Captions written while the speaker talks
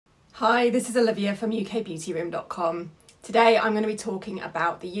Hi, this is Olivia from ukbeautyroom.com. Today I'm going to be talking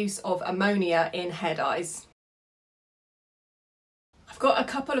about the use of ammonia in hair dyes. I've got a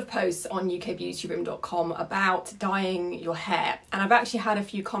couple of posts on ukbeautyroom.com about dyeing your hair, and I've actually had a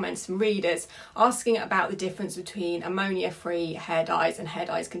few comments from readers asking about the difference between ammonia-free hair dyes and hair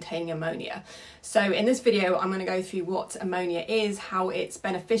dyes containing ammonia. So in this video I'm going to go through what ammonia is, how it's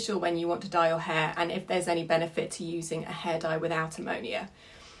beneficial when you want to dye your hair, and if there's any benefit to using a hair dye without ammonia.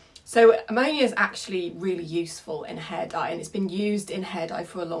 So ammonia is actually really useful in hair dye, and it's been used in hair dye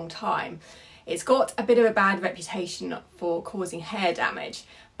for a long time. It's got a bit of a bad reputation for causing hair damage,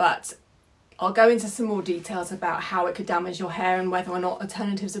 but I'll go into some more details about how it could damage your hair and whether or not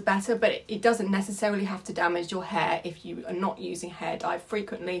alternatives are better, but it doesn't necessarily have to damage your hair if you are not using hair dye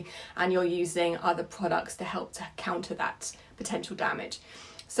frequently and you're using other products to help to counter that potential damage.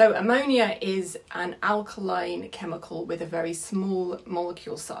 So ammonia is an alkaline chemical with a very small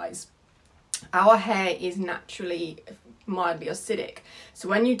molecule size. Our hair is naturally mildly acidic, so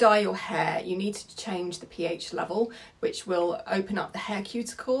when you dye your hair you need to change the pH level, which will open up the hair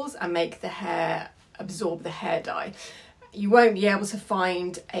cuticles and make the hair absorb the hair dye. You won't be able to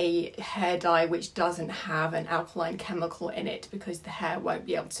find a hair dye which doesn't have an alkaline chemical in it because the hair won't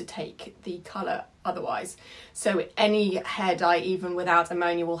be able to take the colour otherwise. So any hair dye, even without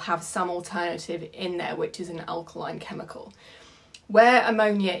ammonia, will have some alternative in there which is an alkaline chemical. Where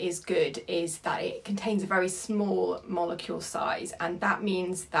ammonia is good is that it contains a very small molecule size, and that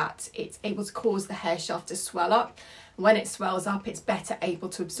means that it's able to cause the hair shaft to swell up. When it swells up, it's better able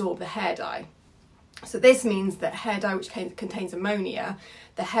to absorb the hair dye. So this means that hair dye which contains ammonia,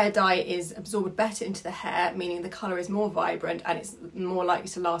 the hair dye is absorbed better into the hair, meaning the colour is more vibrant and it's more likely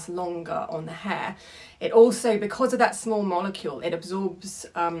to last longer on the hair. It also, because of that small molecule, it absorbs,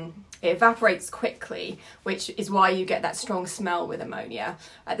 it evaporates quickly, which is why you get that strong smell with ammonia.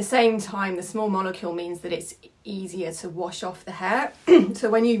 At the same time, the small molecule means that it's easier to wash off the hair.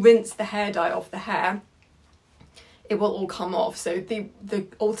 So when you rinse the hair dye off the hair, it will all come off. So the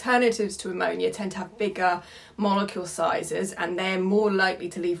alternatives to ammonia tend to have bigger molecule sizes, and they're more likely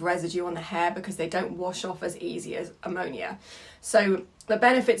to leave residue on the hair because they don't wash off as easy as ammonia. So the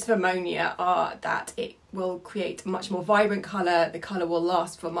benefits of ammonia are that it will create a much more vibrant colour, the colour will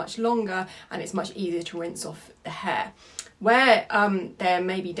last for much longer, and it's much easier to rinse off the hair. Where there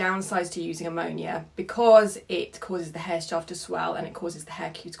may be downsides to using ammonia, because it causes the hair shaft to swell and it causes the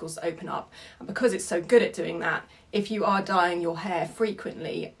hair cuticles to open up, and because it's so good at doing that, if you are dyeing your hair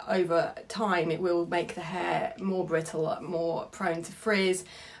frequently, over time it will make the hair more brittle, more prone to frizz,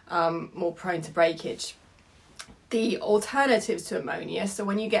 more prone to breakage. The alternatives to ammonia, so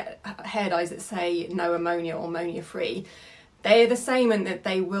when you get hair dyes that say no ammonia or ammonia free, they're the same in that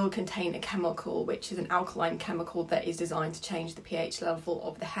they will contain a chemical which is an alkaline chemical that is designed to change the pH level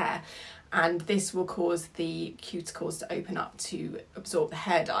of the hair, and this will cause the cuticles to open up to absorb the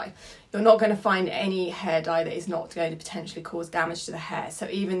hair dye. You're not going to find any hair dye that is not going to potentially cause damage to the hair, so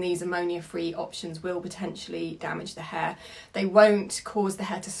even these ammonia-free options will potentially damage the hair. They won't cause the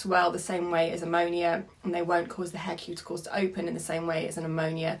hair to swell the same way as ammonia, and they won't cause the hair cuticles to open in the same way as an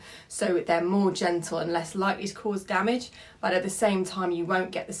ammonia, so they're more gentle and less likely to cause damage, but at the same time you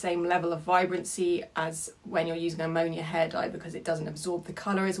won't get the same level of vibrancy as when you're using ammonia hair dye because it doesn't absorb the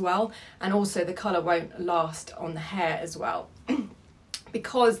colour as well, and also the colour won't last on the hair as well.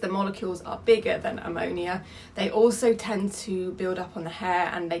 Because the molecules are bigger than ammonia, they also tend to build up on the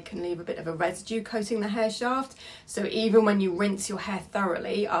hair and they can leave a bit of a residue coating the hair shaft. So even when you rinse your hair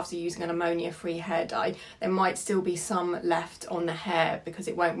thoroughly after using an ammonia-free hair dye, there might still be some left on the hair because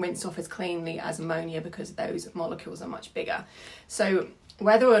it won't rinse off as cleanly as ammonia because those molecules are much bigger. So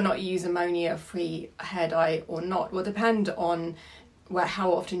whether or not you use ammonia-free hair dye or not will depend on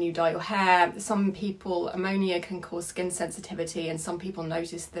how often you dye your hair. Some people, ammonia can cause skin sensitivity, and some people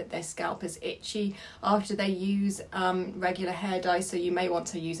notice that their scalp is itchy after they use regular hair dye, so you may want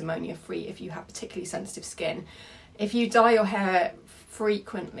to use ammonia free if you have particularly sensitive skin. If you dye your hair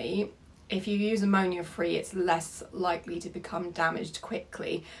frequently, if you use ammonia free, it's less likely to become damaged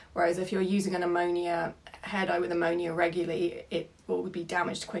quickly, whereas if you're using an ammonia hair dye with ammonia regularly, it will be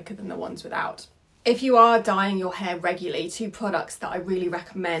damaged quicker than the ones without. If you are dyeing your hair regularly, two products that I really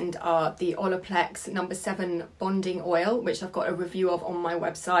recommend are the Olaplex No. 7 Bonding Oil, which I've got a review of on my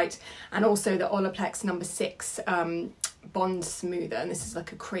website, and also the Olaplex No. 6 Bond Smoother, and this is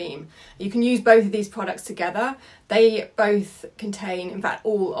like a cream. You can use both of these products together. They both contain, in fact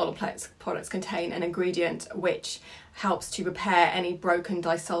all Olaplex products contain an ingredient which helps to repair any broken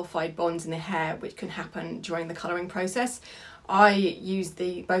disulfide bonds in the hair which can happen during the colouring process. I use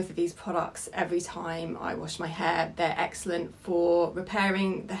both of these products every time I wash my hair. They're excellent for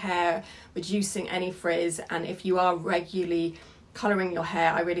repairing the hair, reducing any frizz, and if you are regularly colouring your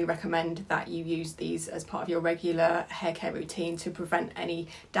hair, I really recommend that you use these as part of your regular hair care routine to prevent any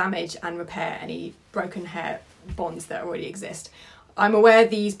damage and repair any broken hair bonds that already exist. I'm aware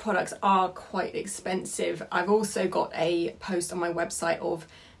these products are quite expensive. I've also got a post on my website of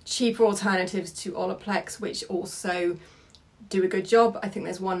cheaper alternatives to Olaplex, which also do a good job. I think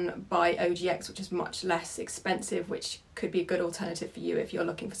there's one by OGX which is much less expensive, which could be a good alternative for you if you're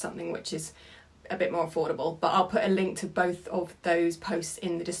looking for something which is a bit more affordable. But I'll put a link to both of those posts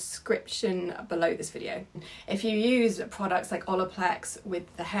in the description below this video. If you use products like Olaplex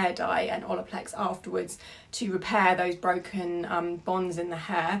with the hair dye and Olaplex afterwards to repair those broken bonds in the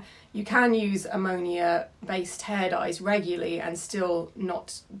hair, you can use ammonia based hair dyes regularly and still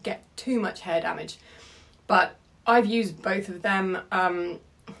not get too much hair damage. But I've used both of them.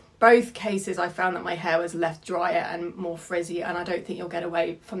 Both cases I found that my hair was left drier and more frizzy, and I don't think you'll get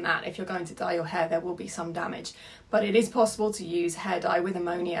away from that. If you're going to dye your hair, there will be some damage. But it is possible to use hair dye with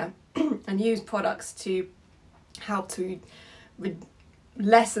ammonia and use products to help to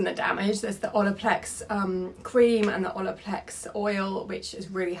lessen the damage. There's the Olaplex cream and the Olaplex oil, which is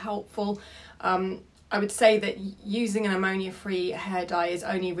really helpful. I would say that using an ammonia-free hair dye is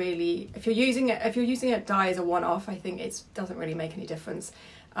only really, if you're using a dye as a one-off, I think it doesn't really make any difference.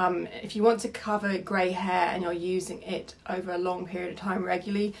 If you want to cover grey hair and you're using it over a long period of time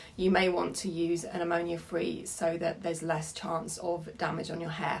regularly, you may want to use an ammonia-free so that there's less chance of damage on your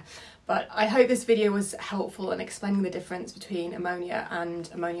hair. But I hope this video was helpful in explaining the difference between ammonia and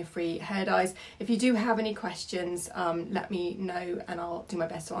ammonia-free hair dyes. If you do have any questions, let me know and I'll do my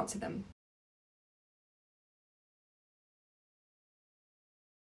best to answer them.